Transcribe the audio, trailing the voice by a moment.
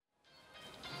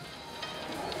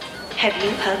Have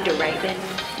you hugged a Reitman?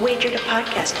 Wagered a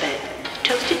podcast bet?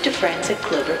 Toasted to friends at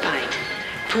Clover Pint?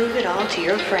 Prove it all to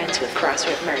your friends with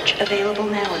Crossrip merch available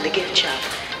now in the gift shop.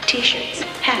 T-shirts,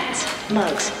 hats,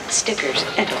 mugs, stickers,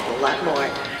 and a whole lot more.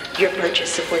 Your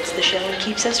purchase supports the show and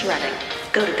keeps us running.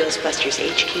 Go to Ghostbusters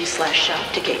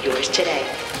HQ/shop to get yours today.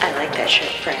 I like that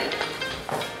shirt, friend.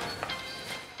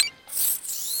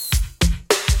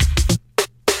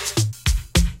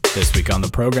 This week on the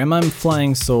program, I'm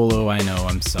flying solo. I know,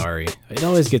 I'm sorry. It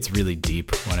always gets really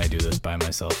deep when I do this by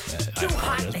myself. I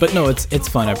apologize. But no, it's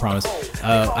fun, I promise.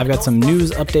 I've got some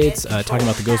news updates talking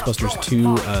about the Ghostbusters 2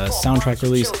 soundtrack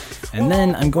release. And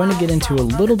then I'm going to get into a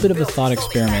little bit of a thought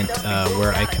experiment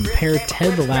where I compare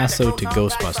Ted Lasso to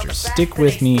Ghostbusters. Stick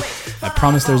with me. I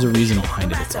promise there's a reason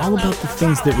behind it. It's all about the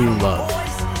things that we love,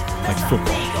 like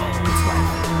football. It's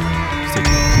life. Stay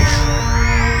tuned.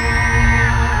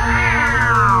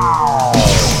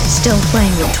 Still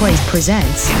Playing with Toys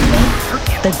presents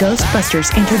the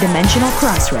Ghostbusters Interdimensional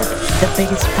Crossrip, the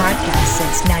biggest podcast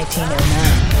since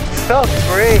 1909. So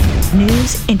great.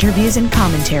 News, interviews, and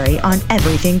commentary on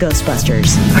everything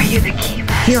Ghostbusters. Are you the key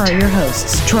master? Here are your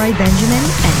hosts, Troy Benjamin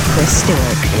and Chris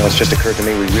Stewart. You know, it's just occurred to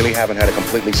me we really haven't had a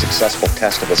completely successful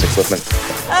test of this equipment.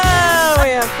 Oh, we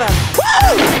have fun.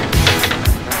 Woo!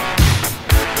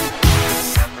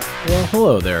 Well,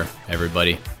 hello there,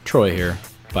 everybody. Troy here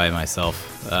by myself.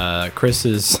 Chris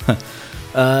is,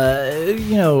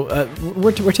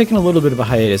 we're taking a little bit of a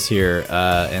hiatus here,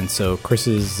 and so Chris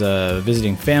is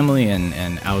visiting family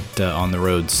and out on the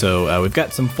road. So we've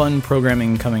got some fun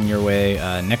programming coming your way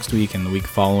next week and the week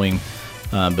following.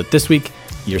 But this week,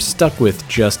 you're stuck with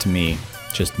just me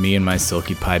and my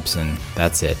silky pipes, and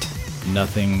that's it.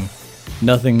 Nothing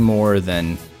more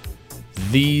than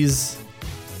these.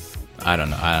 I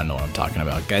don't know what I'm talking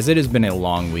about, guys. It has been a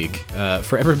long week.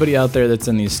 For everybody out there that's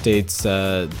in these states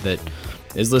that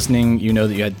is listening, you know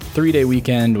that you had 3-day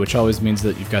weekend, which always means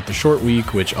that you've got the short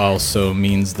week, which also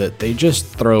means that they just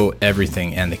throw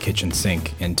everything and the kitchen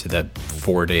sink into the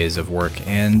 4 days of work.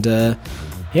 And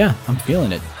yeah, I'm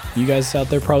feeling it. You guys out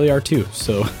there probably are too.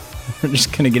 So we're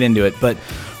just gonna get into it. But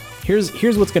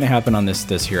here's what's gonna happen on this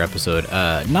here episode.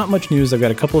 Not much news. I've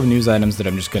got a couple of news items that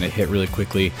I'm just gonna hit really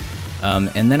quickly.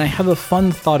 And then I have a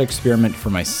fun thought experiment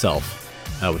for myself,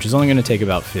 which is only going to take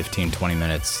about 15-20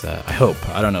 minutes, I hope.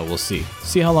 I don't know, we'll see.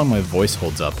 See how long my voice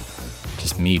holds up.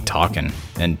 Just me talking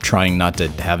and trying not to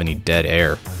have any dead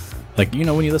air. Like, you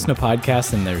know, when you listen to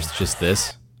podcasts and there's just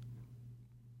this,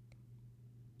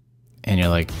 and you're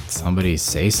like, somebody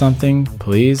say something,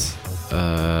 please?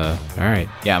 Alright.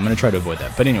 Yeah, I'm going to try to avoid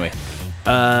that. But anyway,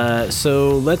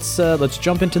 so let's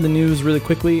jump into the news really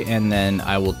quickly, and then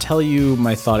I will tell you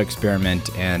my thought experiment.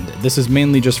 And this is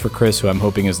mainly just for Chris, who I'm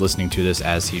hoping is listening to this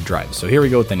as he drives. So here we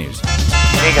go with the news.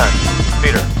 Egon,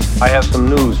 Peter, I have some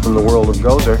news from the world of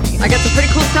Gozer. I got some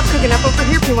pretty cool stuff cooking up over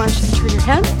here if you want to turn your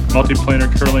head.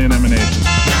 Multiplanar Kirlian emanation.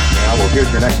 Yeah, well,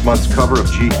 here's your next month's cover of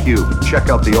GQ. Check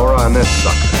out the aura on this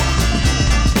sucker.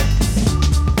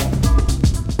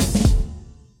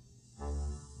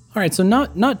 All right, so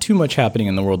not too much happening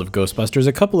in the world of Ghostbusters.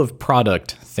 A couple of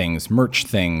product things, merch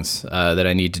things that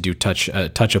I need to touch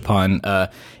upon.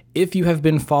 If you have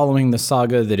been following the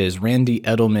saga that is Randy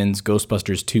Edelman's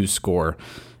Ghostbusters 2 score,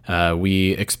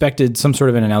 we expected some sort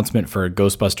of an announcement for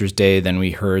Ghostbusters Day. Then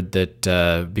we heard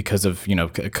that because of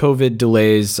COVID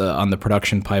delays on the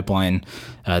production pipeline,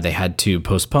 they had to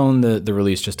postpone the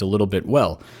release just a little bit.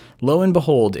 Well, lo and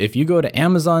behold, if you go to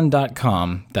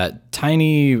Amazon.com, that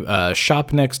tiny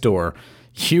shop next door,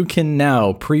 you can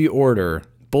now pre-order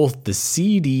both the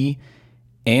CD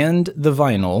and the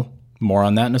vinyl. More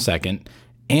on that in a second.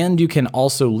 And you can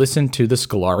also listen to the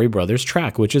Scolari Brothers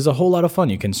track, which is a whole lot of fun.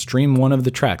 You can stream one of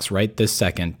the tracks right this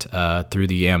second through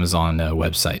the Amazon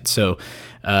website. So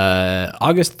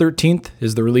August 13th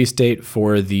is the release date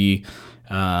for the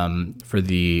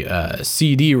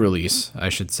CD release, I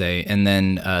should say, and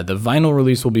then the vinyl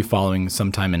release will be following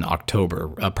sometime in October,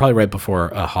 probably right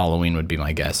before Halloween would be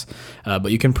my guess.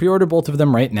 But you can pre-order both of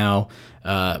them right now.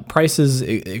 Price is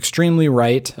extremely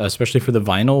right, especially for the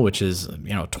vinyl, which is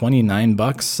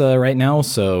 $29 right now,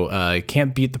 so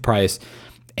can't beat the price.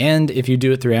 And if you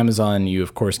do it through Amazon, you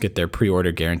of course get their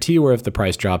pre-order guarantee, where if the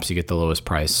price drops, you get the lowest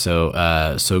price. So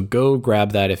go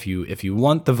grab that if you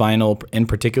want the vinyl in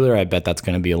particular. I bet that's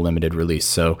going to be a limited release.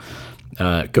 So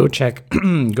go check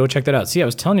that out. See, I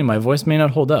was telling you my voice may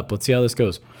not hold up. Let's see how this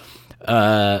goes.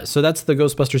 So that's the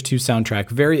Ghostbusters 2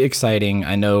 soundtrack. Very exciting.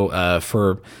 I know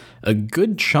for a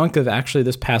good chunk of actually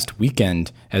this past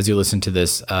weekend, as you listen to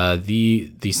this, the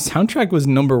soundtrack was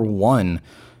number one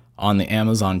on the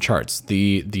Amazon charts.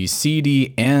 The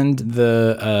CD and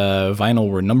the vinyl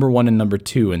were number 1 and number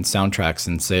 2 in soundtracks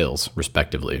and sales,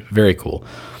 respectively. Very cool.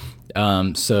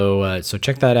 So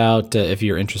check that out if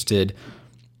you're interested.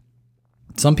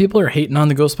 Some people are hating on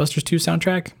the Ghostbusters 2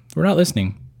 soundtrack. We're not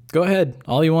listening. Go ahead,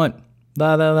 all you want.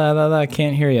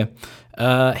 Can't hear you.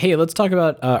 Hey, let's talk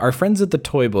about our friends at the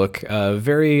Toy Book, a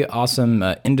very awesome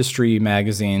industry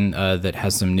magazine that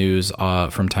has some news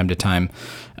from time to time.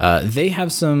 They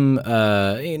have some,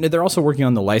 they're also working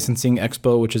on the licensing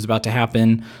expo, which is about to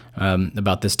happen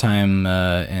about this time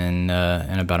in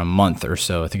about a month or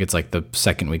so. I think it's like the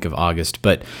second week of August.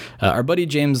 But our buddy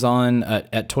James Zahn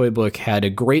at Toy Book had a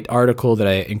great article that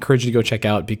I encourage you to go check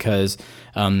out, because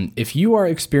if you are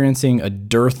experiencing a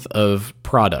dearth of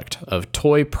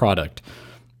toy product,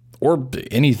 or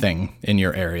anything in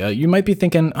your area, you might be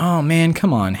thinking, oh man,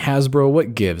 come on, Hasbro,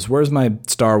 what gives? Where's my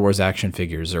Star Wars action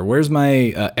figures? Or where's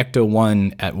my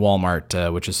Ecto-1 at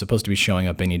Walmart, which is supposed to be showing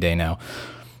up any day now?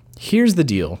 Here's the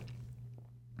deal.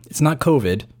 It's not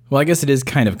COVID. Well, I guess it is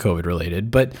kind of COVID related,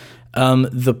 but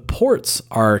the ports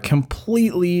are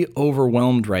completely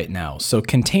overwhelmed right now. So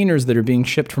containers that are being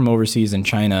shipped from overseas in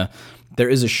China, there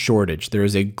is a shortage. There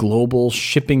is a global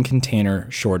shipping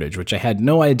container shortage, which I had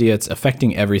no idea. It's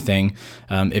affecting everything.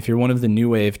 If you're one of the New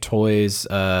Wave Toys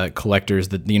collectors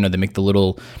that, they make the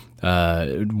little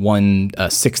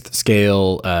 1/6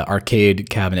 scale arcade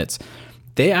cabinets,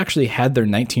 they actually had their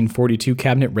 1942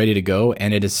 cabinet ready to go,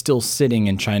 and it is still sitting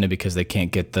in China because they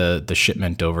can't get the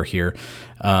shipment over here.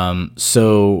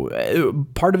 So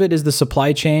part of it is the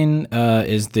supply chain,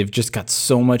 is they've just got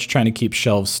so much trying to keep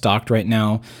shelves stocked right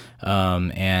now.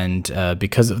 And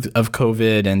because of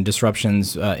COVID and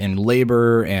disruptions in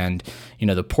labor and,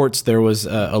 the ports, there was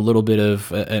a little bit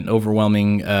of an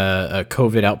overwhelming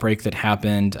COVID outbreak that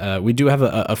happened. We do have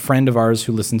a friend of ours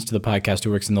who listens to the podcast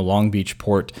who works in the Long Beach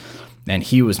port, and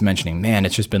he was mentioning, man,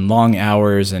 it's just been long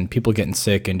hours and people getting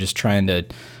sick and just trying to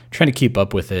keep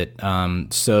up with it.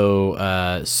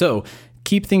 So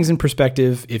keep things in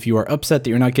perspective. If you are upset that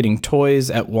you're not getting toys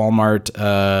at Walmart,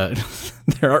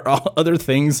 there are other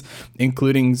things,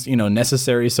 including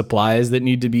necessary supplies that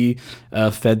need to be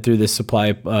fed through this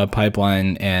supply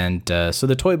pipeline. And so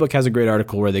the Toy Book has a great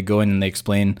article where they go in and they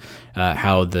explain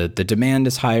how the demand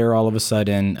is higher all of a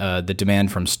sudden. The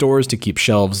demand from stores to keep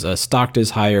shelves stocked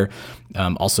is higher.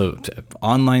 Also,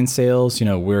 online sales.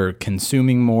 We're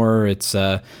consuming more. It's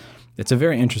a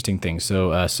very interesting thing.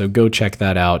 So go check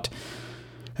that out.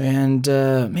 And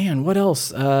man, what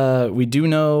else? We do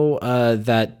know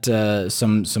that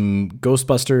some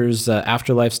Ghostbusters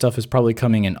Afterlife stuff is probably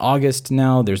coming in August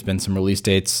now. There's been some release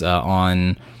dates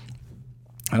on,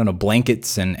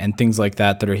 blankets and things like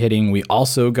that are hitting. We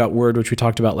also got word, which we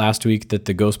talked about last week, that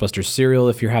the Ghostbusters cereal,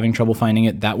 if you're having trouble finding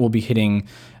it, that will be hitting,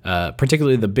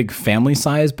 particularly the big family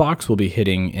size box will be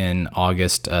hitting in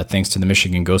August, thanks to the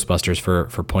Michigan Ghostbusters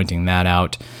for pointing that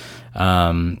out.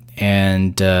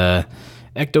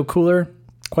 Ecto Cooler? ?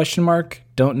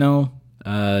 Don't know.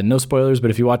 No spoilers,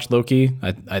 but if you watch Loki,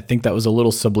 I think that was a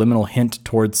little subliminal hint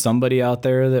towards somebody out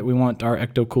there that we want our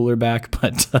Ecto Cooler back.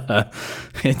 But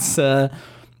it's,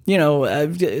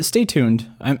 stay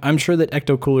tuned. I'm sure that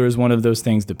Ecto Cooler is one of those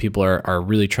things that people are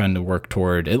really trying to work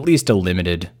toward at least a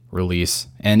limited release,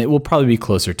 and it will probably be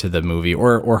closer to the movie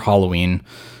or Halloween.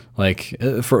 Like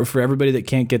for everybody that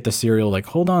can't get the cereal, like,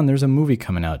 hold on, there's a movie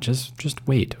coming out. Just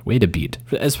wait a beat.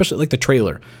 Especially like the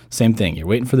trailer. Same thing. You're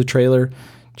waiting for the trailer.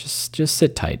 Just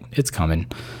sit tight. It's coming.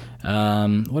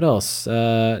 What else?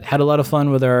 Had a lot of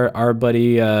fun with our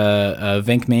buddy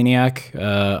Vank Maniac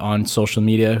on social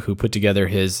media, who put together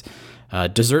his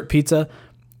dessert pizza.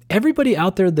 Everybody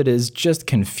out there that is just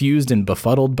confused and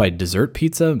befuddled by dessert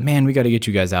pizza, man, we got to get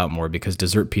you guys out more, because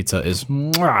dessert pizza is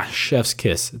chef's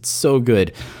kiss. It's so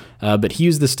good. But he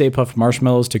used the Stay Puft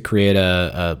marshmallows to create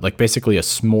basically a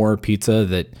s'more pizza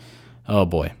that, oh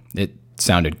boy, it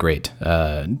sounded great.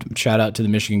 Shout out to the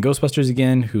Michigan Ghostbusters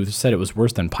again, who said it was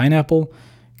worse than pineapple.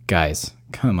 Guys,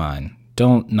 come on.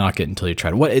 Don't knock it until you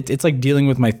try it. It's like dealing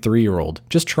with my 3-year-old.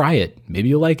 Just try it. Maybe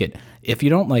you'll like it. If you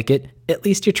don't like it, at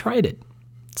least you tried it.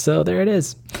 So there it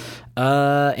is.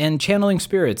 And Channeling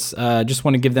Spirits, just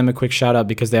want to give them a quick shout out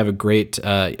because they have a great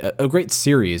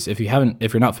series. If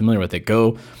you're not familiar with it,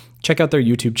 go check out their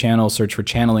YouTube channel, search for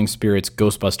Channeling Spirits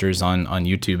Ghostbusters on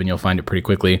YouTube, and you'll find it pretty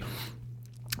quickly.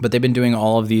 But they've been doing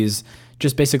all of these,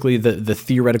 just basically the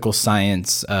theoretical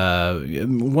science.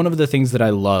 One of the things that I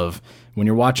love when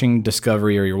you're watching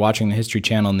Discovery or you're watching the History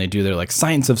Channel and they do their like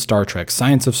science of Star Trek,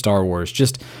 science of Star Wars,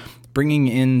 just bringing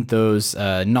in those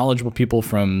knowledgeable people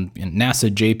from NASA,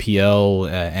 JPL,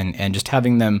 and just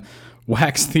having them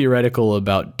wax theoretical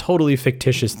about totally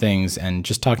fictitious things and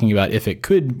just talking about if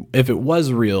it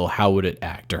was real, how would it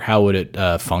act or how would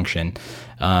it function.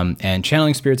 And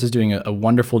Channeling Spirits is doing a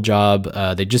wonderful job.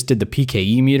 They just did the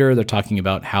PKE meter. They're talking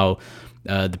about how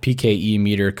the PKE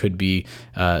meter could be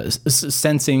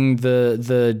sensing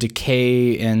the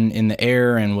decay in the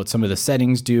air and what some of the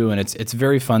settings do, and it's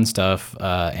very fun stuff.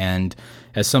 And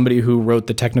as somebody who wrote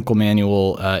the technical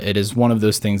manual, it is one of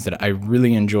those things that I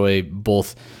really enjoy,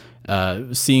 both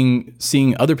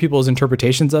seeing other people's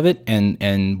interpretations of it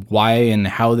and why and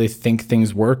how they think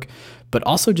things work, but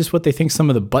also just what they think some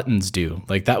of the buttons do.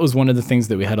 Like, that was one of the things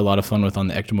that we had a lot of fun with on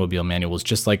the Ectomobile manual, was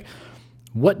just like,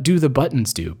 what do the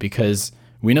buttons do? Because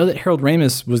we know that Harold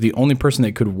Ramis was the only person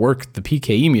that could work the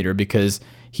PKE meter, because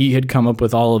he had come up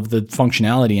with all of the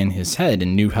functionality in his head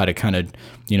and knew how to kind of,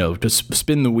 just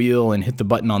spin the wheel and hit the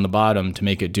button on the bottom to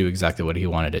make it do exactly what he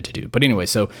wanted it to do. But anyway,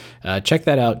 so check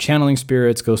that out. Channeling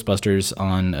Spirits, Ghostbusters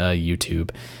on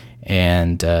YouTube.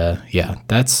 And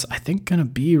that's, I think, going to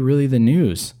be really the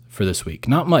news for this week.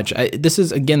 Not much. This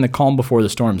is, again, the calm before the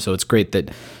storm, so it's great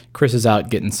that Chris is out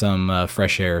getting some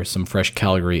fresh air, some fresh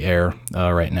Calgary air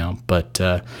right now. But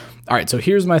all right, so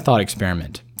here's my thought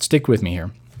experiment. Stick with me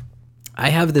here. I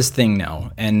have this thing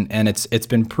now, and it's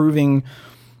been proving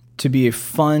to be a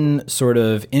fun sort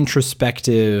of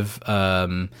introspective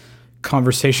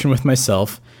conversation with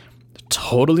myself.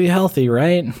 Totally healthy,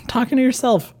 right? Talking to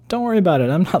yourself. Don't worry about it.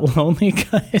 I'm not lonely,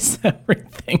 guys.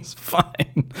 Everything's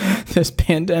fine. This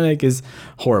pandemic is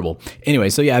horrible. Anyway,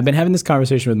 so yeah, I've been having this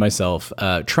conversation with myself,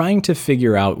 trying to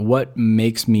figure out what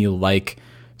makes me like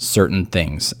certain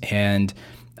things. And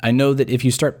I know that if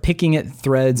you start picking at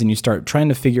threads and you start trying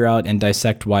to figure out and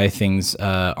dissect why things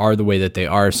are the way that they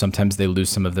are, sometimes they lose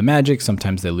some of the magic,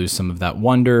 sometimes they lose some of that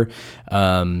wonder.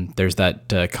 There's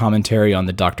that commentary on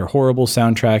the Dr. Horrible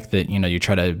soundtrack that, you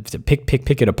try to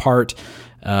pick it apart,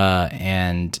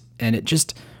 and it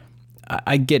just,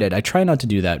 I get it. I try not to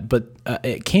do that, but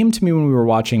it came to me when we were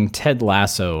watching Ted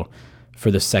Lasso for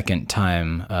the second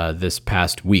time this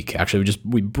past week. Actually,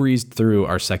 we breezed through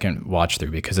our second watch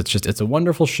through because it's a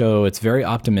wonderful show. It's very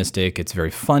optimistic. It's very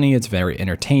funny. It's very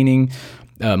entertaining.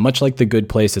 Much like The Good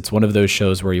Place, it's one of those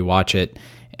shows where you watch it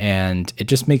and it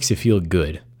just makes you feel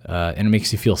good, and it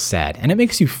makes you feel sad, and it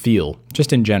makes you feel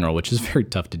just in general, which is very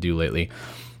tough to do lately.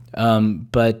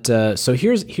 So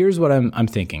here's what I'm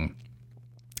thinking.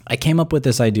 I came up with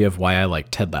this idea of why I like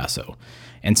Ted Lasso.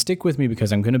 And stick with me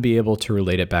because I'm going to be able to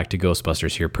relate it back to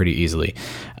Ghostbusters here pretty easily.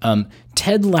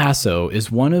 Ted Lasso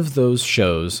is one of those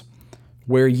shows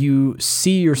where you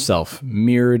see yourself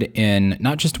mirrored in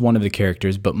not just one of the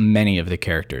characters, but many of the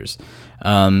characters.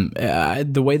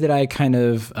 The way that I kind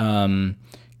of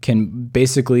can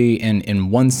basically, in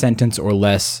one sentence or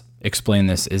less, explain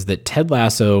this is that Ted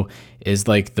Lasso is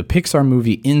like the Pixar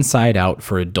movie Inside Out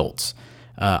for adults.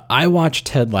 I watch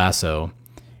Ted Lasso,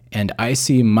 and I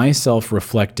see myself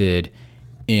reflected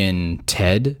in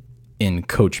Ted, in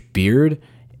Coach Beard,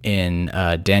 in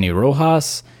Danny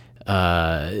Rojas,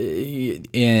 in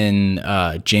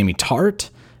Jamie Tart,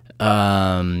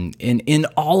 in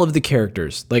all of the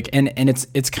characters. Like, and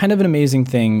it's kind of an amazing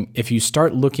thing if you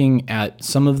start looking at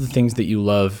some of the things that you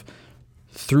love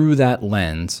through that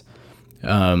lens.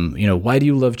 Why do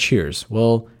you love Cheers?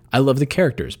 Well, I love the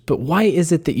characters, but why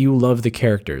is it that you love the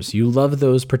characters? You love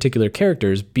those particular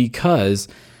characters because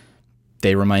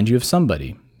they remind you of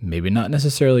somebody. Maybe not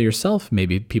necessarily yourself,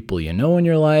 maybe people you know in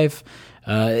your life.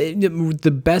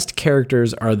 The best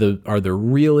characters are the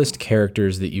realest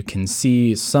characters that you can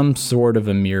see some sort of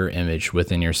a mirror image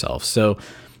within yourself. So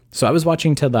I was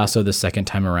watching Ted Lasso the second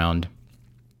time around,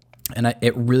 and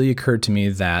it really occurred to me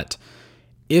that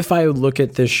if I look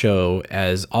at this show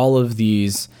as all of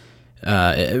these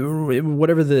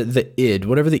whatever the id,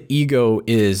 whatever the ego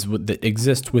is that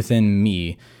exists within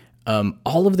me,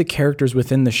 all of the characters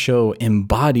within the show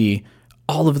embody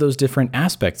all of those different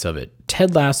aspects of it.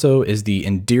 Ted Lasso is the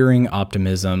endearing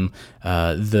optimism,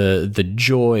 the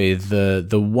joy,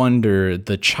 the wonder,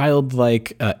 the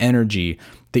childlike energy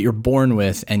that you're born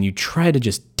with, and you try to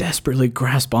just desperately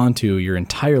grasp onto your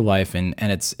entire life, and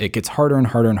it gets harder and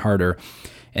harder and harder.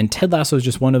 And Ted Lasso is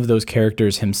just one of those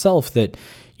characters himself that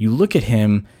you look at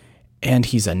him and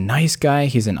he's a nice guy.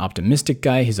 He's an optimistic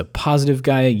guy. He's a positive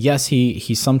guy. Yes,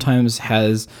 he sometimes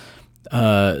has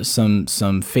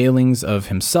some failings of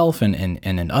himself and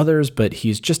in others, but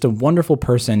he's just a wonderful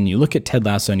person. You look at Ted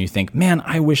Lasso and you think, man,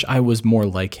 I wish I was more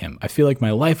like him. I feel like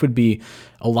my life would be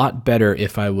a lot better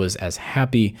if I was as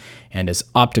happy and as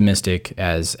optimistic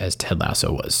as Ted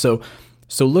Lasso was.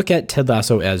 So look at Ted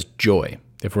Lasso as joy.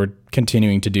 If we're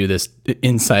continuing to do this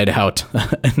inside out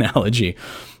analogy,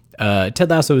 Ted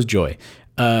Lasso is joy.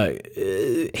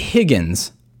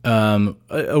 Higgins,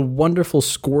 a wonderful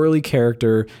squirrely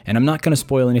character, and I'm not going to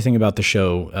spoil anything about the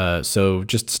show, so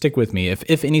just stick with me.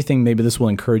 If anything, maybe this will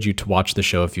encourage you to watch the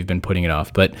show if you've been putting it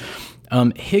off. But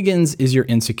Higgins is your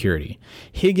insecurity.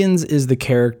 Higgins is the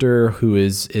character who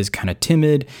is kind of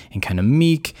timid and kind of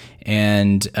meek,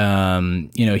 and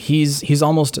he's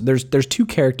almost there's two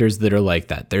characters that are like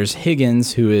that. There's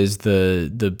Higgins, who is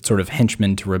the sort of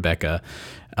henchman to Rebecca.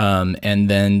 And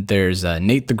then there's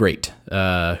Nate the Great,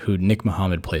 who Nick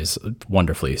Mohammed plays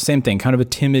wonderfully. Same thing, kind of a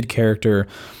timid character.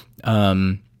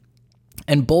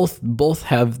 And both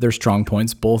have their strong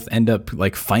points. Both end up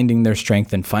like finding their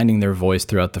strength and finding their voice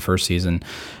throughout the first season.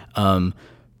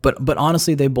 But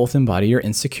honestly, they both embody your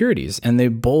insecurities, and they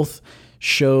both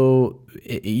show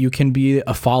you can be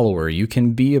a follower. You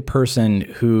can be a person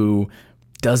who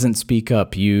doesn't speak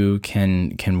up. You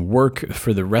can work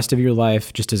for the rest of your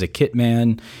life just as a kit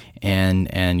man,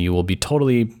 and you will be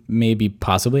totally, maybe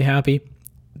possibly happy.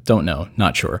 Don't know,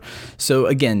 not sure. So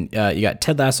again, you got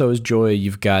Ted Lasso as Joy.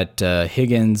 You've got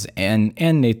Higgins and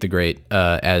Nate the Great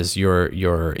as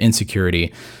your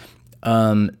insecurity.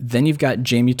 Then you've got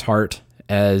Jamie Tart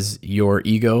as your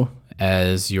ego,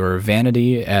 as your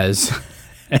vanity, as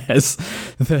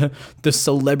the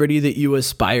celebrity that you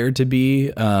aspire to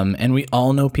be. And we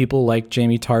all know people like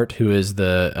Jamie Tart, who is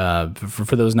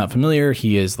for those not familiar,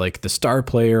 he is like the star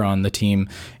player on the team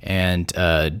and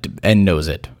knows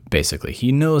it. Basically,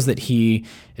 he knows that he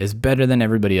is better than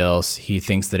everybody else. He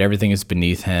thinks that everything is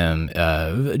beneath him,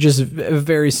 just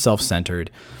very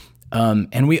self-centered.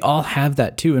 And we all have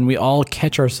that too, and we all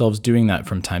catch ourselves doing that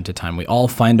from time to time. We all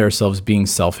find ourselves being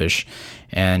selfish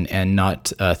and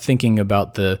not thinking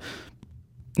about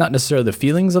not necessarily the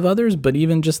feelings of others, but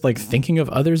even just like thinking of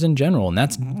others in general. And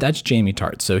that's Jamie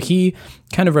Tart. So he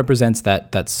kind of represents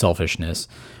that selfishness.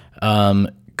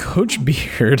 Coach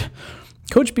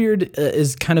Beard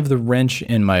is kind of the wrench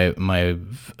in my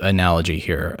analogy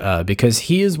here, because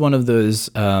he is one of those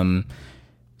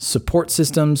support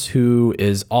systems who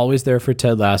is always there for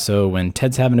Ted Lasso. When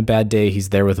Ted's having a bad day, he's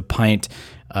there with a pint.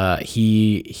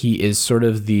 He is sort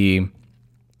of the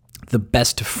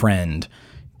best friend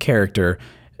character,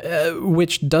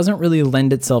 which doesn't really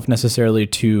lend itself necessarily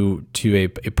to a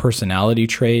personality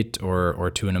trait or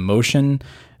to an emotion.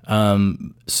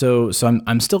 So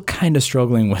I'm still kind of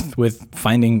struggling with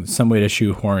finding some way to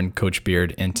shoehorn Coach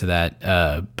Beard into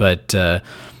that.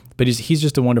 But he's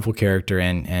just a wonderful character,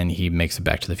 and he makes a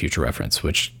Back to the Future reference,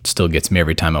 which still gets me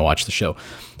every time I watch the show.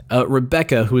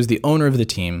 Rebecca, who is the owner of the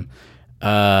team,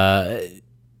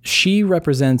 she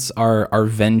represents our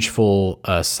vengeful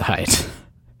side.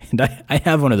 And I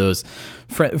have one of those.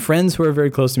 Friends who are very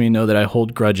close to me know that I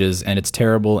hold grudges, and it's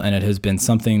terrible, and it has been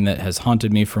something that has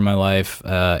haunted me for my life.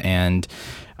 And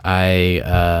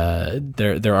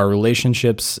there are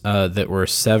relationships that were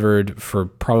severed for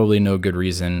probably no good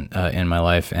reason in my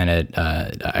life, and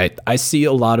I see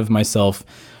a lot of myself,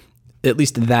 at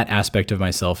least that aspect of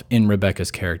myself, in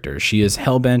Rebecca's character. She is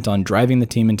hell-bent on driving the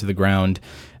team into the ground,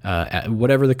 at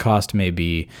whatever the cost may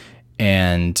be.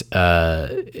 But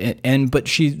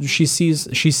she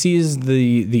sees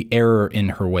the error in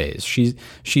her ways. She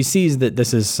sees that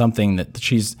this is something that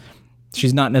she's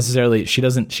not necessarily,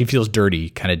 she feels dirty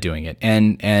kind of doing it.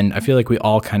 And I feel like we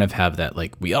all kind of have that,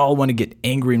 like we all want to get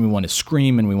angry and we want to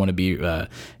scream and we want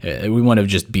to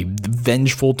just be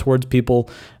vengeful towards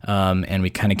people. And we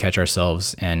kind of catch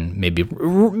ourselves and maybe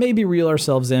reel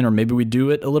ourselves in, or maybe we do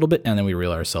it a little bit and then we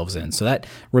reel ourselves in. So that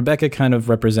Rebecca kind of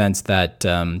represents that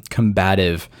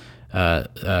combative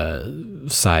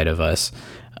side of us.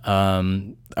 All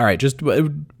right, just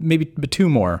maybe two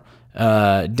more.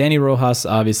 Danny Rojas,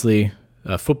 obviously,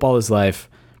 football is life.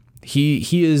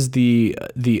 He is the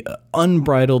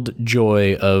unbridled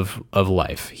joy of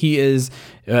life. He is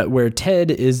where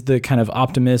Ted is the kind of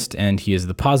optimist and he is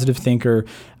the positive thinker.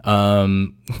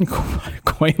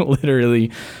 Quite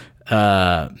literally,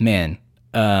 man.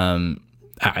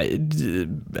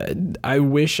 I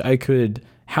wish I could.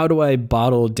 How do I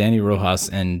bottle Danny Rojas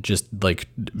and just like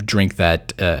drink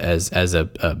that as a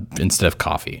instead of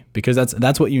coffee? Because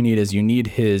that's what you need. Is you need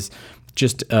his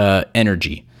just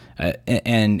energy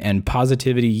and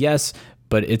positivity. Yes,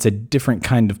 but it's a different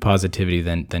kind of positivity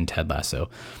than Ted Lasso.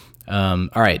 All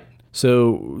right,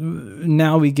 so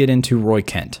now we get into Roy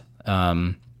Kent,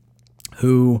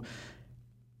 who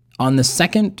on the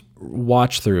second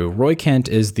watch through, Roy Kent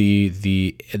is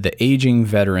the aging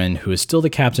veteran who is still the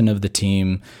captain of the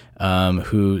team,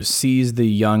 who sees the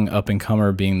young up and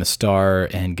comer being the star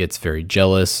and gets very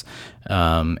jealous.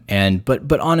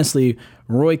 But honestly,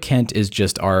 Roy Kent is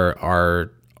just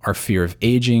our our fear of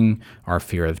aging, our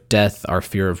fear of death, our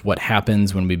fear of what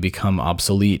happens when we become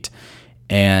obsolete.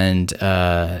 And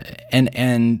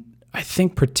I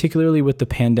think particularly with the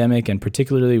pandemic, and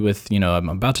particularly with, I'm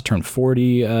about to turn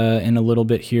 40 in a little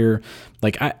bit here.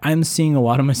 Like I'm seeing a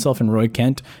lot of myself in Roy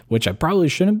Kent, which I probably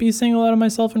shouldn't be seeing a lot of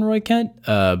myself in Roy Kent,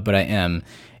 but I am.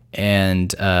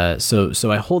 And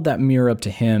so I hold that mirror up to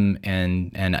him,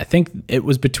 and I think it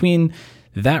was between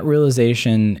that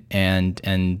realization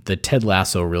and the Ted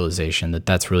Lasso realization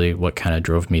that's really what kind of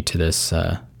drove me to this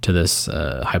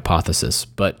hypothesis.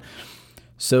 But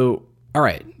so. All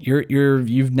right,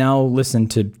 you've now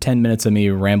listened to 10 minutes of me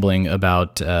rambling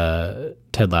about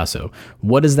Ted Lasso.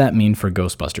 What does that mean for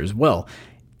Ghostbusters? Well,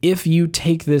 if you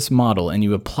take this model and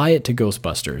you apply it to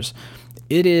Ghostbusters,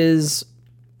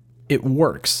 it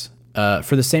works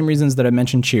for the same reasons that I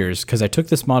mentioned Cheers, because I took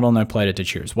this model and I applied it to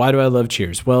Cheers. Why do I love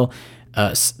Cheers? Well,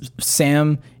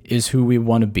 Sam is who we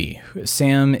want to be.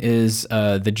 Sam is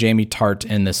the Jamie Tart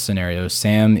in this scenario.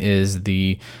 Sam is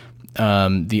the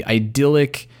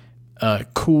idyllic,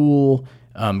 cool,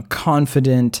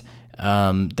 confident.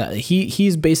 That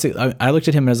he's basically. I looked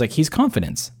at him and I was like, he's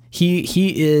confidence.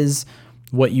 He is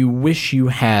what you wish you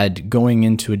had going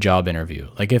into a job interview.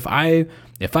 Like if I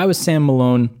was Sam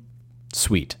Malone,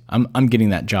 sweet, I'm getting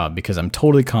that job because I'm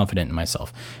totally confident in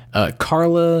myself.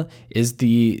 Carla is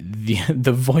the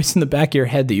voice in the back of your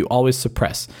head that you always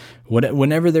suppress.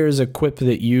 Whenever there is a quip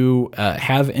that you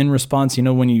have in response,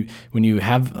 when you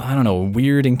have, I don't know, a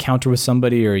weird encounter with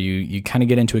somebody, or you kind of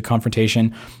get into a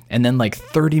confrontation, and then like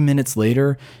 30 minutes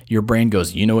later, your brain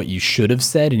goes, you know what you should have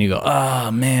said, and you go,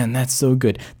 oh man, that's so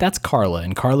good. That's Carla,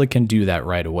 and Carla can do that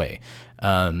right away.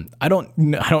 I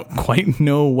don't quite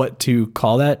know what to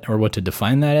call that or what to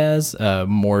define that as.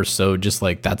 More so, just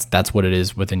like that's what it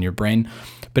is within your brain.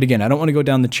 But again, I don't want to go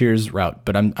down the Cheers route,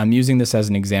 but I'm using this as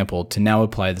an example to now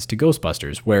apply this to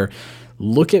Ghostbusters, where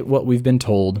look at what we've been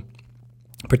told,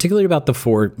 particularly about the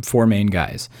four main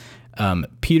guys.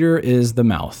 Peter is the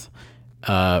mouth,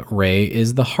 Ray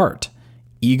is the heart,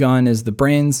 Egon is the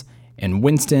brains, and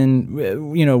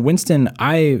Winston, Winston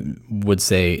I would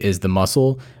say is the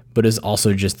muscle, but is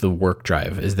also just the work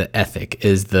drive, is the ethic,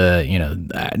 is the,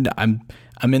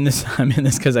 I'm in this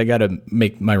because I got to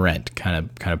make my rent kind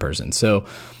of person. So,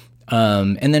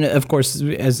 and then of course,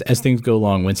 as things go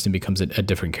along, Winston becomes a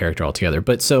different character altogether.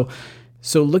 But so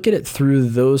look at it through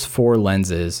those four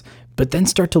lenses, but then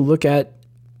start to look at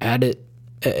it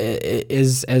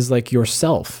as like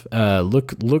yourself.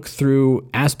 Look through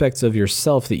aspects of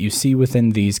yourself that you see within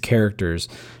these characters.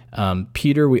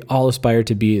 Peter, we all aspire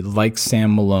to be like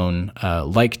Sam Malone,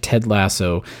 like Ted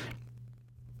Lasso.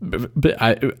 But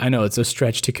I know it's a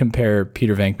stretch to compare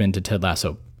Peter Venkman to Ted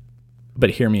Lasso,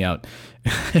 but hear me out.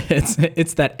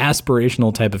 It's that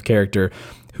aspirational type of character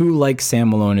who, like Sam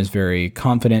Malone, is very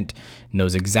confident,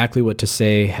 knows exactly what to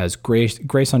say, has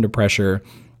grace under pressure,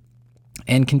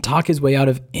 and can talk his way out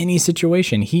of any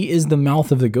situation. He is the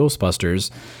mouth of the Ghostbusters.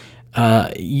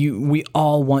 We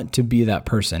all want to be that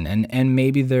person, and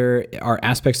maybe there are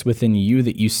aspects within you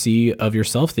that you see of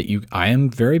yourself that I am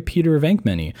very Peter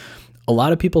Venkman-y. A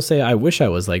lot of people say, I wish I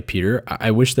was like Peter.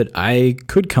 I wish that I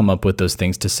could come up with those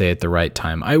things to say at the right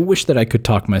time. I wish that I could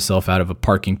talk myself out of a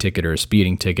parking ticket or a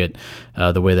speeding ticket,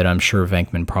 the way that I'm sure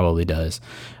Venkman probably does.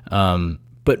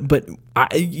 But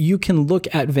you can look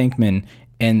at Venkman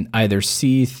and either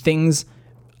see things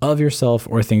of yourself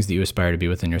or things that you aspire to be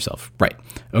within yourself. Right.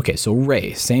 Okay, so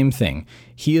Ray, same thing.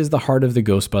 He is the heart of the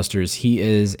Ghostbusters. He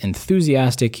is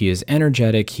enthusiastic. He is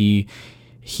energetic. He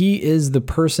is the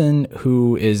person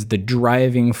who is the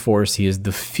driving force. He is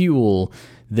the fuel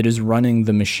that is running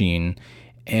the machine.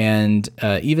 And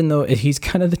even though he's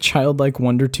kind of the childlike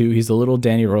wonder too, he's a little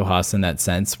Danny Rojas in that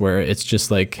sense, where it's just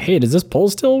like, hey, does this pole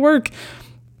still work?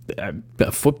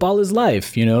 Football is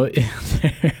life, There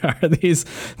are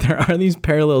these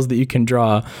parallels that you can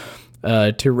draw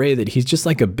to Ray, that he's just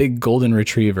like a big golden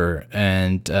retriever.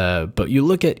 And but you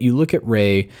look at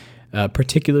Ray,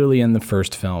 particularly in the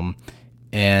first film,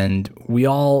 and we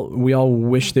all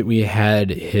wish that we had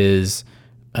his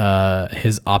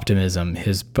optimism,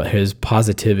 his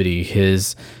positivity,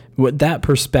 that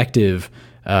perspective.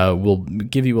 Will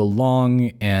give you a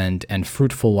long and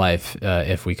fruitful life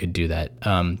if we could do that.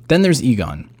 Then there's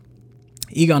Egon.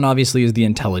 Egon obviously is the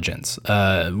intelligence.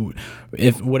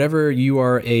 If whatever you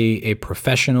are a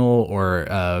professional or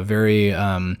very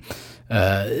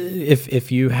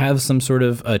if you have some sort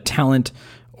of a talent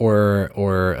or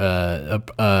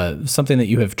something that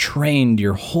you have trained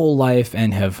your whole life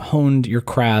and have honed your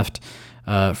craft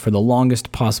for the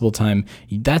longest possible time,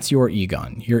 that's your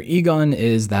Egon. Your Egon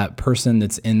is that person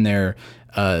that's in there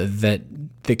that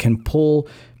can pull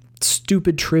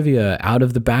stupid trivia out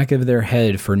of the back of their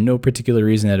head for no particular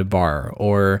reason at a bar,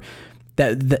 or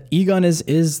that the Egon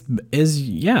is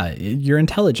your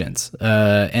intelligence.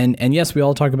 And yes, we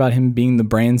all talk about him being the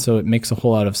brain, so it makes a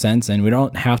whole lot of sense. And we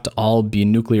don't have to all be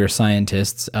nuclear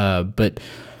scientists, but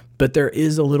there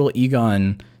is a little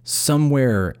Egon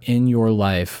somewhere in your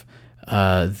life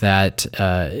that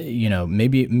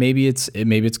maybe it's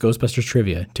Ghostbusters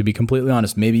trivia. To be completely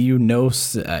honest, maybe you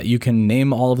can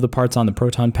name all of the parts on the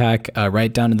proton pack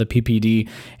right down to the PPD,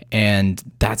 and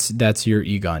that's your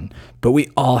Egon. But we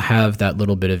all have that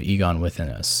little bit of Egon within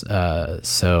us.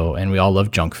 And we all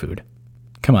love junk food.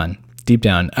 Come on, deep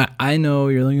down, I know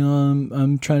you're like,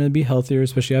 I'm trying to be healthier,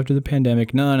 especially after the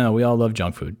pandemic. No, we all love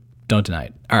junk food. Don't deny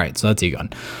it. All right, so that's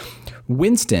Egon.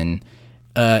 Winston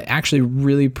actually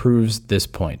really proves this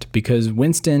point, because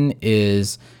Winston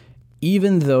is,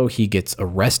 even though he gets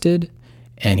arrested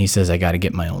and he says, I got to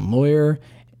get my own lawyer,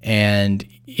 and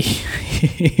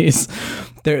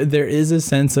there is a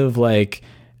sense of like,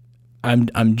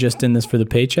 I'm just in this for the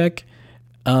paycheck.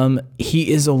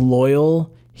 He is a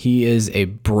loyal, he is a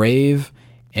brave,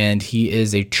 and he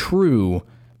is a true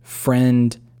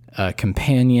friend,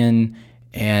 companion.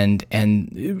 And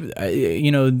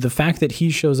the fact that he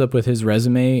shows up with his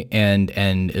resume and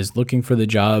is looking for the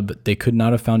job, they could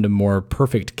not have found a more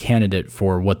perfect candidate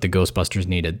for what the Ghostbusters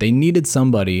needed. They needed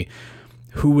somebody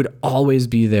who would always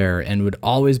be there and would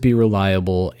always be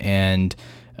reliable, and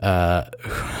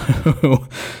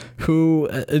who,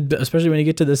 especially when you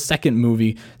get to the second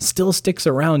movie, still sticks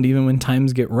around even when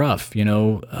times get rough.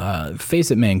 Face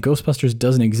it, man, Ghostbusters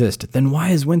doesn't exist. Then why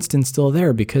is Winston still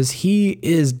there? Because he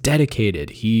is dedicated.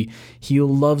 He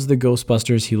loves the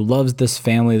Ghostbusters. He loves this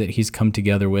family that he's come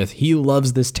together with. He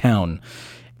loves this town,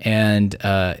 and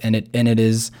it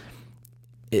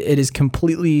is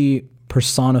completely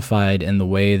personified in the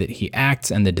way that he acts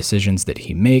and the decisions that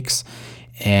he makes.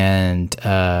 And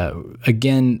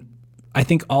again, I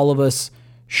think all of us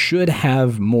should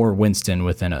have more Winston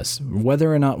within us.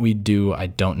 Whether or not we do, I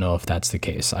don't know if that's the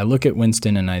case. I look at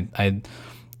Winston and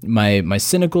my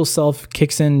cynical self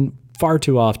kicks in far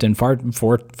too often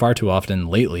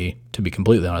lately, to be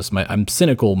completely honest. I'm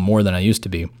cynical more than I used to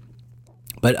be.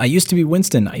 But I used to be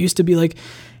Winston. I used to be like,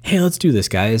 hey, let's do this,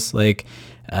 guys. Like,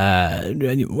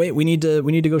 wait, we need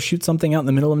to go shoot something out in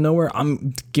the middle of nowhere.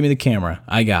 Give me the camera.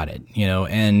 I got it.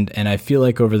 And I feel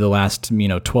like over the last,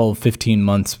 12, 15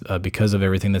 months, because of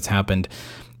everything that's happened,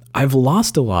 I've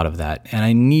lost a lot of that, and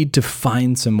I need to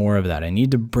find some more of that. I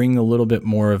need to bring a little bit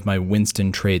more of my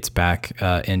Winston traits back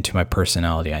into my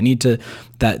personality. I need to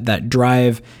that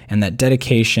drive and that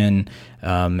dedication,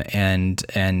 and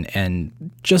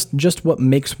just what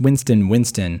makes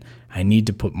Winston. I need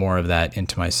to put more of that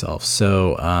into myself.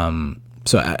 So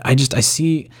I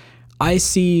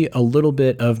see a little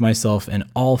bit of myself in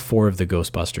all four of the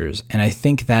Ghostbusters, and I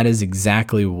think that is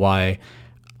exactly why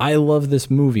I love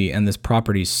this movie and this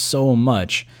property so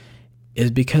much, is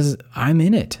because I'm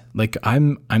in it. Like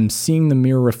I'm seeing the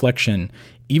mirror reflection,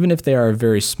 even if they are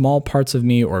very small parts of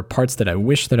me or parts that I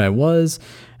wish that I was.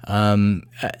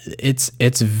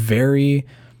 It's very.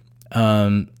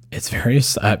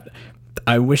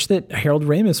 I wish that Harold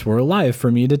Ramis were alive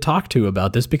for me to talk to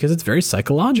about this, because it's very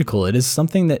psychological. It is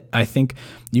something that I think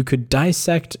you could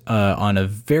dissect on a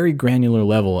very granular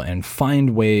level and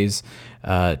find ways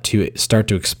to start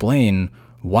to explain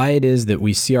why it is that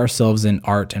we see ourselves in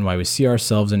art, and why we see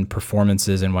ourselves in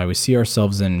performances, and why we see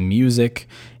ourselves in music,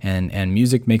 and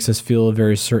music makes us feel a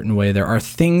very certain way. There are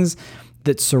things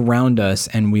that surround us,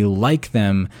 and we like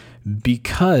them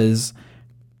because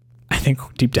I think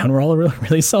deep down we're all really,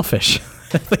 really selfish.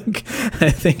 I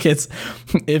think it's,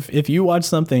 if you watch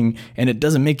something and it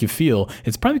doesn't make you feel,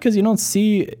 it's probably because you don't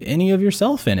see any of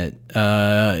yourself in it.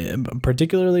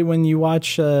 Particularly when you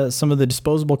watch some of the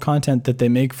disposable content that they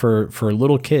make for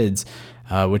little kids,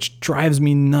 which drives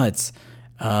me nuts.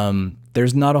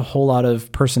 There's not a whole lot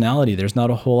of personality. There's not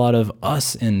a whole lot of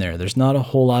us in there. There's not a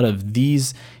whole lot of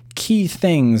these key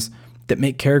things that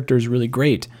make characters really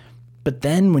great. But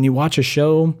then when you watch a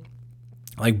show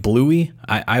like Bluey,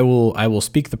 I will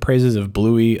speak the praises of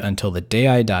Bluey until the day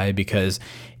I die, because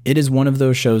it is one of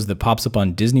those shows that pops up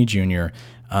on Disney Junior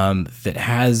that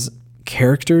has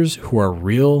characters who are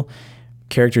real,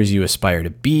 characters you aspire to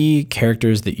be,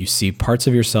 characters that you see parts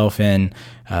of yourself in,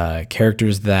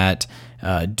 characters that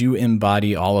do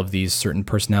embody all of these certain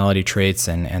personality traits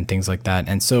and things like that.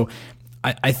 And so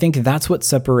I think that's what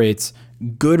separates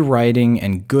good writing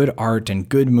and good art and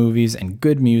good movies and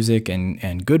good music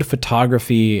and good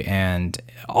photography and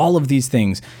all of these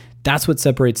things. That's what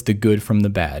separates the good from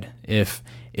the bad. If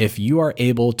you are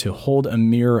able to hold a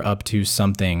mirror up to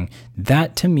something,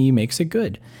 that to me makes it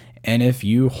good. And if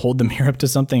you hold the mirror up to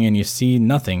something and you see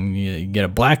nothing, you get a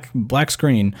black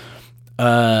screen,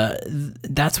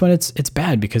 that's when it's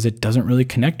bad, because it doesn't really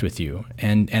connect with you.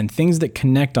 And things that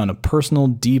connect on a personal,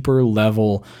 deeper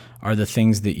level are the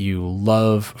things that you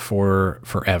love for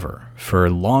forever,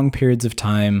 for long periods of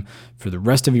time, for the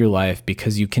rest of your life,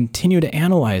 because you continue to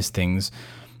analyze things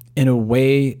in a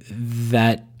way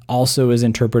that also is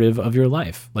interpretive of your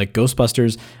life. Like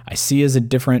Ghostbusters, I see as a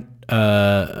different,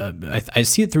 I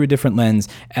see it through a different lens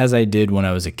as I did when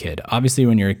I was a kid. Obviously,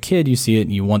 when you're a kid, you see it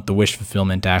and you want the wish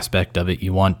fulfillment aspect of it.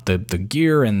 You want the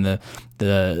gear and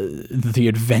the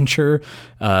adventure,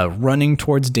 running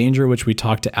towards danger, which we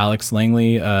talked to Alex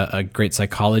Langley, a great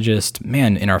psychologist,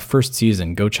 man, in our first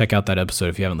season. Go check out that episode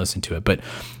if you haven't listened to it. But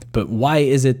why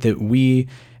is it that we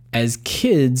as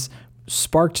kids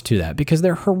sparked to that? Because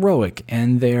they're heroic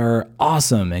and they're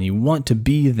awesome and you want to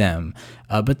be them.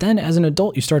 But then as an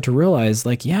adult, you start to realize,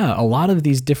 like, yeah, a lot of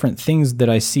these different things that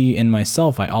I see in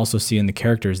myself, I also see in the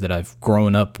characters that I've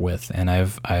grown up with and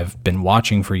I've been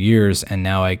watching for years. And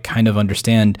now I kind of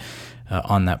understand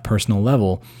on that personal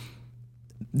level.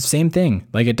 Same thing.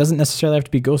 Like, it doesn't necessarily have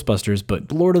to be Ghostbusters,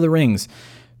 but Lord of the Rings.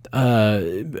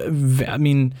 I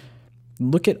mean,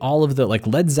 look at all of the, like,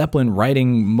 Led Zeppelin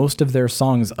writing most of their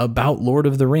songs about Lord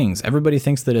of the Rings. Everybody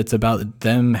thinks that it's about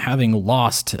them having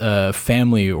lost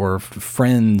family or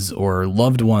friends or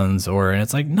loved ones, and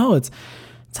it's like, no, it's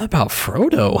about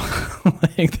Frodo.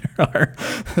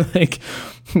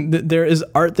 There is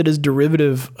art that is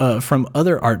derivative from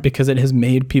other art because it has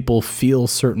made people feel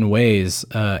certain ways,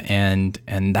 and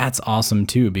that's awesome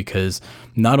too, because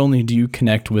not only do you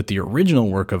connect with the original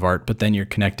work of art, but then you're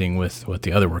connecting with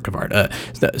the other work of art.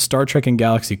 Star Trek and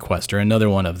Galaxy Quest are another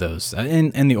one of those,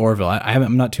 and the Orville.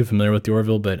 I'm not too familiar with the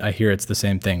Orville, but I hear it's the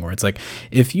same thing, where it's like,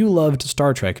 if you loved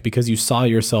Star Trek because you saw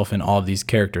yourself in all of these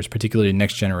characters, particularly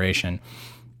Next Generation,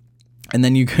 and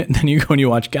then you go and you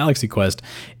watch Galaxy Quest,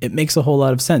 it makes a whole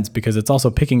lot of sense, because it's also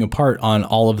picking apart on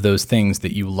all of those things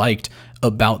that you liked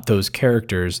about those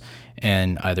characters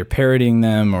and either parodying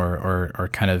them or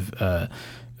kind of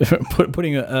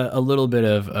putting a little bit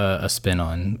of a spin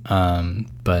on.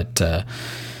 But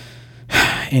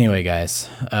anyway, guys,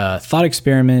 thought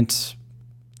experiment,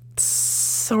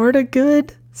 sort of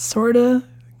good, sort of,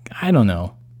 I don't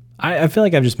know. I feel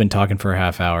like I've just been talking for a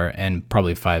half hour and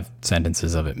probably 5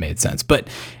 sentences of it made sense. But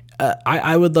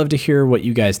I would love to hear what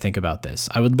you guys think about this.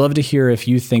 I would love to hear if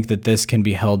you think that this can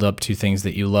be held up to things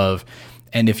that you love.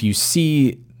 And if you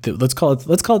see, let's call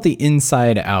it the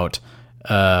inside out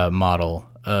model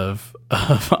of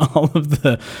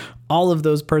all of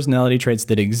those personality traits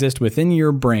that exist within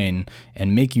your brain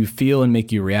and make you feel and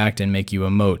make you react and make you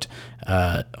emote.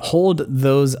 Hold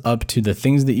those up to the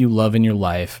things that you love in your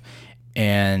life,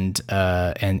 and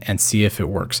see if it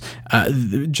works.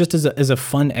 Just as a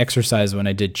fun exercise, when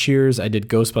I did Cheers, I did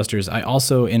Ghostbusters, I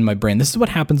also, in my brain, this is what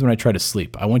happens when I try to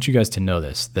sleep. I want you guys to know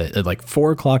this, that at like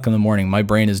 4 o'clock in the morning, my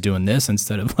brain is doing this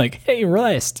instead of like, hey,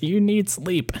 rest, you need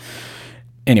sleep.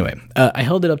 Anyway, I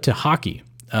held it up to hockey.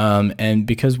 And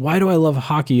because why do I love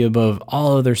hockey above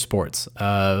all other sports?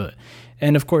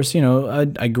 And of course,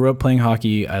 I grew up playing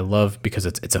hockey. I love, because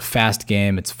it's a fast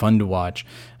game. It's fun to watch.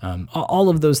 All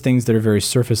of those things that are very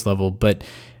surface level, but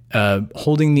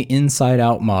holding the inside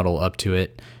out model up to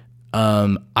it.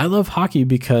 I love hockey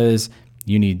because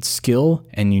you need skill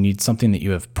and you need something that you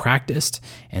have practiced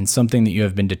and something that you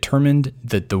have been determined,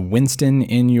 that the Winston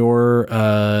in your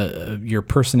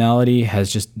personality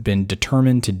has just been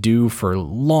determined to do for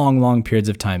long, long periods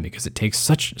of time, because it takes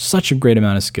such a great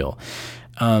amount of skill.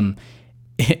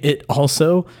 It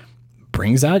also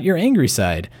brings out your angry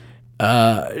side.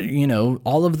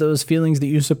 All of those feelings that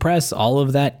you suppress, all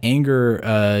of that anger,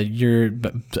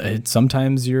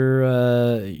 sometimes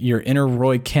your inner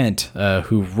Roy Kent,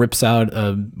 who rips out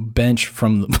a bench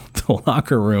from the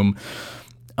locker room.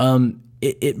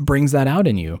 It brings that out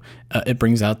in you. It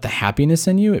brings out the happiness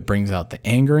in you. It brings out the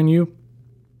anger in you.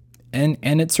 And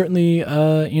it certainly,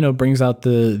 brings out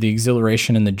the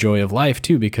exhilaration and the joy of life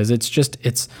too, because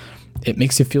it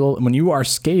makes you feel, when you are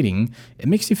skating, it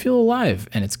makes you feel alive,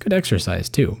 and it's good exercise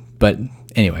too. But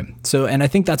anyway, and I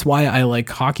think that's why I like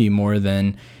hockey more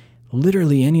than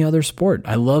literally any other sport.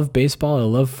 I love baseball. I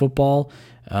love football.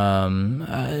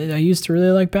 I used to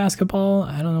really like basketball.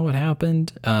 I don't know what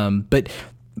happened. But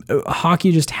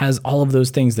hockey just has all of those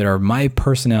things that are my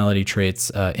personality traits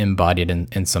embodied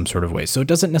in some sort of way. So it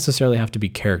doesn't necessarily have to be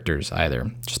characters either.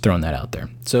 Just throwing that out there.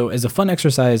 So as a fun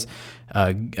exercise,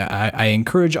 I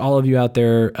encourage all of you out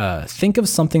there, think of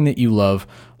something that you love,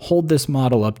 hold this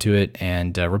model up to it,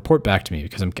 and report back to me,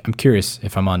 because I'm curious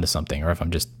if I'm onto something or if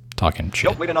I'm just talking shit.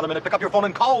 Don't wait another minute. Pick up your phone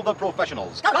and call the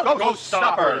professionals. Ghost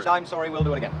Stoppers! I'm sorry, we'll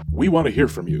do it again. We want to hear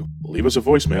from you. Leave us a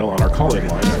voicemail on our call-in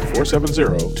line at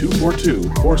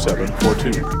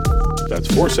 470-242-4742. That's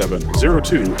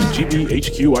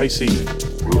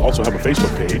 4702-GBHQIC. We also have a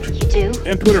Facebook page. You do?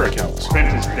 And Twitter accounts.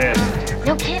 Spence is dead.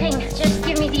 No kidding. Just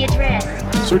give me the address.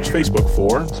 Search Facebook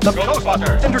for The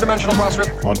Ghostbusters Interdimensional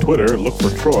Crossrip. On Twitter, look for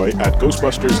Troy at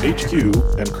Ghostbusters HQ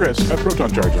and Chris at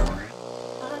Proton Jar Jar.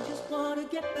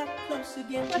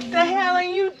 What the hell are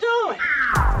you doing?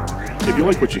 If you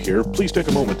like what you hear, please take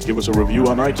a moment to give us a review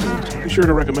on iTunes. Be sure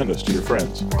to recommend us to your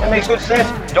friends. That makes good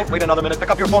sense. Don't wait another minute. Pick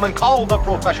up your phone and call the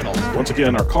professionals. Once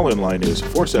again, our call-in line is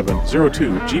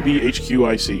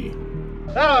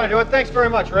 4702-GBHQIC. That ought to do it. Thanks very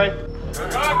much, Ray.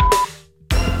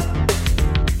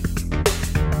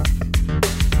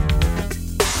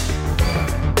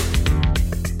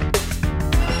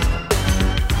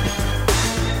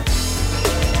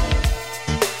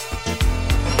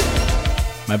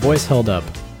 My voice held up.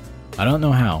 I don't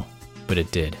know how, but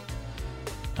it did.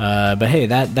 But hey,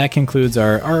 that concludes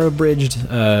our abridged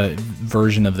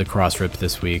version of the Crossrip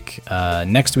this week.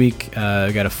 Next week,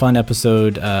 we got a fun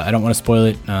episode. I don't want to spoil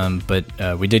it, but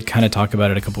we did kind of talk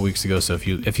about it a couple weeks ago. So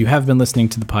if you have been listening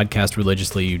to the podcast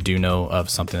religiously, you do know of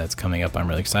something that's coming up. I'm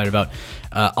really excited about.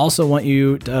 Also, want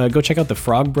you to go check out the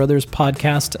Frog Brothers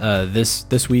podcast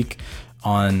this week.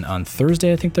 On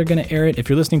Thursday, I think they're going to air it. If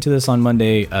you're listening to this on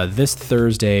Monday, this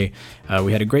Thursday,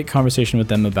 we had a great conversation with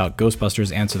them about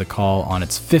Ghostbusters Answer the Call on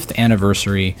its 5th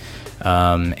anniversary.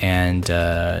 No,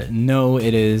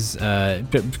 it is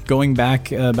going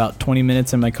back about 20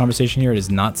 minutes in my conversation here. It is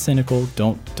not cynical.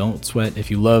 Don't sweat. If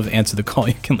you love Answer the Call,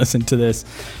 you can listen to this.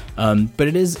 But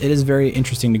it is very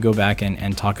interesting to go back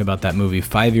and talk about that movie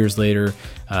 5 years later,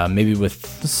 maybe with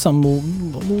some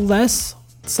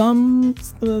to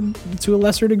a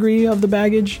lesser degree of the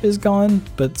baggage is gone,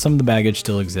 but some of the baggage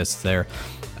still exists there.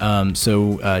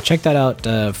 So check that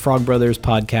out, Frog Brothers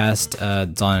podcast.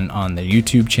 It's on the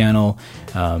YouTube channel.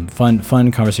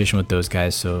 Fun conversation with those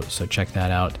guys. So check that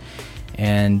out.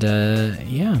 And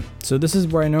yeah, so this is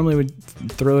where I normally would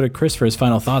throw to Chris for his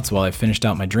final thoughts while I finished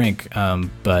out my drink,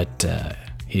 but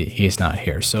he's not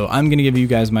here. So I'm gonna give you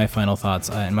guys my final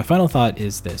thoughts, and my final thought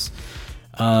is this.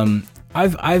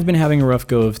 I've been having a rough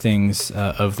go of things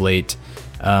of late,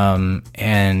 and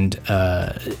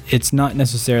it's not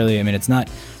necessarily. I mean, it's not.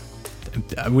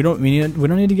 We don't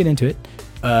need to get into it,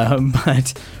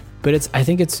 but it's. I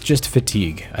think it's just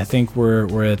fatigue. I think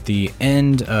we're at the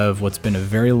end of what's been a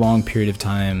very long period of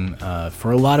time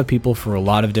for a lot of people for a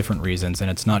lot of different reasons, and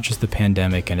it's not just the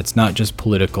pandemic, and it's not just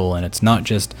political, and it's not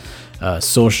just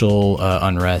social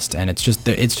unrest, and it's just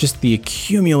the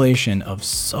accumulation of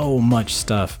so much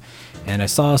stuff. And I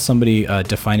saw somebody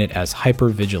define it as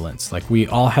hypervigilance. Like, we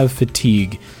all have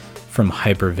fatigue from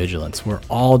hypervigilance. We're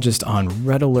all just on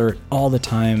red alert all the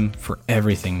time for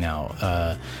everything now.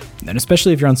 And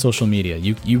especially if you're on social media,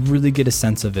 you really get a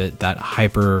sense of it, that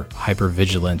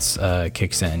hypervigilance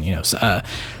kicks in. You know,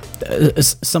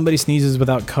 somebody sneezes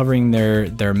without covering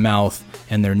their mouth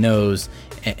and their nose,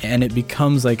 and it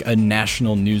becomes like a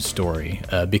national news story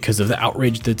because of the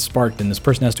outrage that's sparked, and this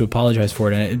person has to apologize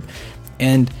for it.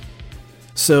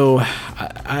 So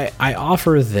I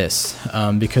offer this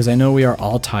because I know we are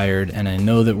all tired, and I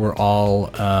know that we're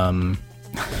all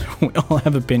we all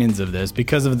have opinions of this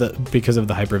because of the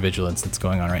hypervigilance that's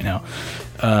going on right now.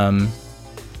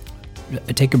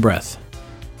 Take a breath.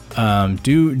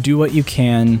 Do what you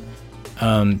can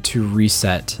to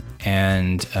reset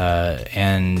and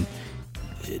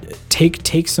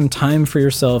take some time for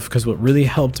yourself, because what really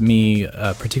helped me,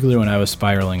 particularly when I was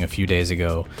spiraling a few days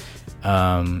ago,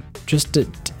 just to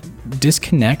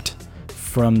disconnect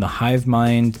from the hive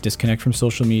mind, disconnect from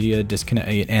social media,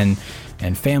 disconnect and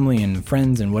family and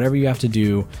friends and whatever you have to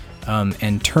do,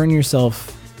 and turn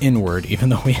yourself inward. Even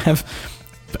though we have,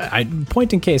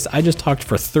 point in case, I just talked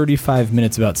for 35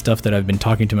 minutes about stuff that I've been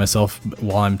talking to myself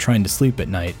while I'm trying to sleep at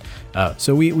night.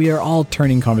 So we are all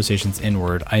turning conversations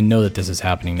inward. I know that this is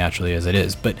happening naturally as it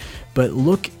is, but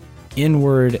look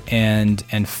inward and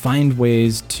find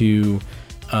ways to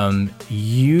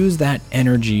use that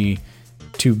energy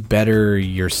to better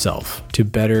yourself, to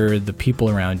better the people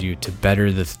around you, to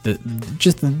better the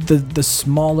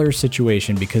smaller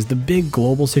situation, because the big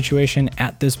global situation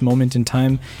at this moment in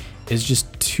time is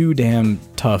just too damn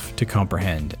tough to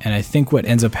comprehend. And I think what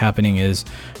ends up happening is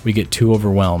we get too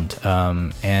overwhelmed.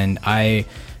 And I,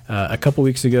 a couple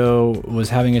weeks ago, was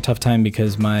having a tough time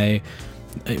because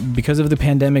of the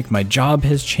pandemic, my job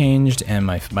has changed and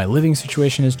my living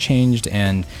situation has changed,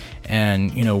 and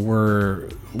you know,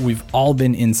 we've all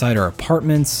been inside our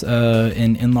apartments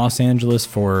in Los Angeles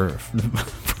for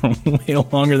way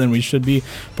longer than we should be.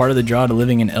 Part of the draw to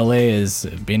living in LA is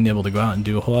being able to go out and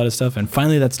do a whole lot of stuff, and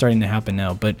finally that's starting to happen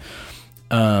now.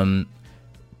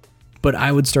 But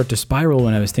I would start to spiral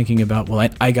when I was thinking about, well,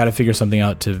 I got to figure something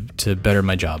out to better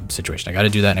my job situation. I got to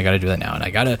do that, and I got to do that now, and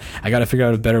I got to figure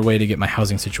out a better way to get my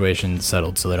housing situation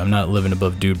settled so that I'm not living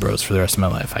above dude bros for the rest of my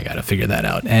life. I got to figure that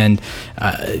out, and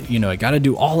I got to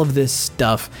do all of this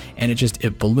stuff, and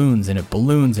it balloons and it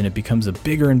balloons and it becomes a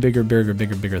bigger and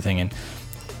bigger thing,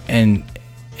 and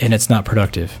it's not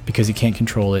productive because you can't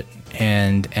control it.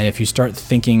 And if you start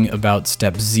thinking about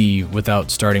step Z without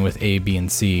starting with A, B,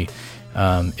 and C,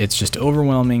 it's just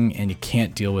overwhelming and you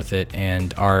can't deal with it.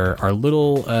 And our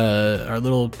little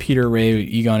Peter, Ray,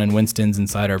 Egon, and Winston's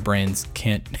inside our brains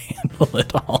can't handle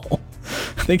it all.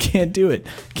 They can't do it.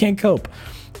 Can't cope.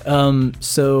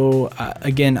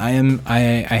 Again,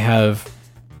 I have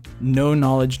no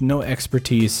knowledge, no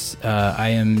expertise. I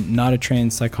am not a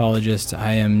trained psychologist.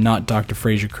 I am not Dr.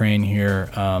 Fraser Crane here.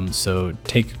 So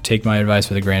take my advice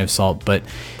with a grain of salt. But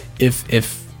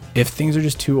if things are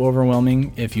just too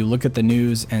overwhelming, if you look at the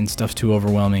news and stuff's too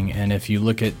overwhelming, and if you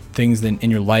look at things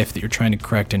in your life that you're trying to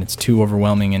correct and it's too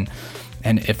overwhelming, and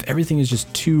if everything is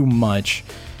just too much,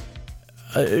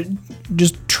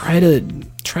 just try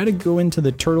to go into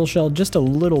the turtle shell just a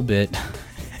little bit.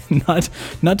 Not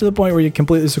to the point where you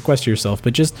completely sequester yourself,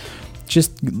 but just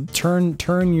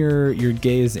turn your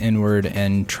gaze inward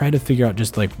and try to figure out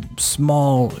just like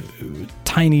small,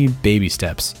 tiny baby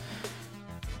steps.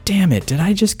 Damn it, did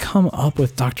I just come up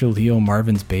with Dr. Leo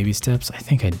Marvin's baby steps? I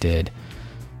think I did.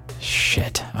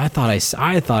 Shit, I thought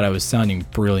I was sounding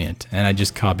brilliant, and I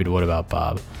just copied What About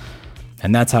Bob.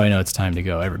 And that's how I know it's time to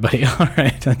go, everybody. All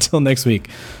right, until next week,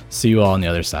 see you all on the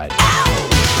other side.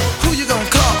 Who you gonna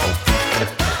call?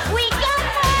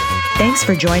 Thanks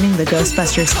for joining the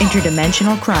Ghostbusters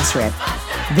Interdimensional Crossrip.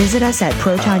 Visit us at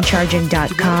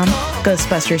protoncharging.com,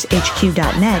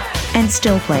 ghostbustershq.net, and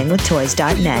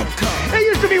stillplayingwithtoys.net. That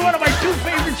used to be one of my two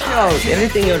favorite shows.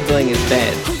 Anything you're doing is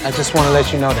bad. I just want to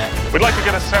let you know that. We'd like to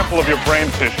get a sample of your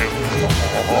brain tissue.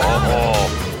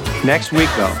 Next week,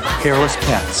 though, hairless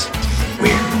pets.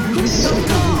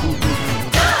 Weird.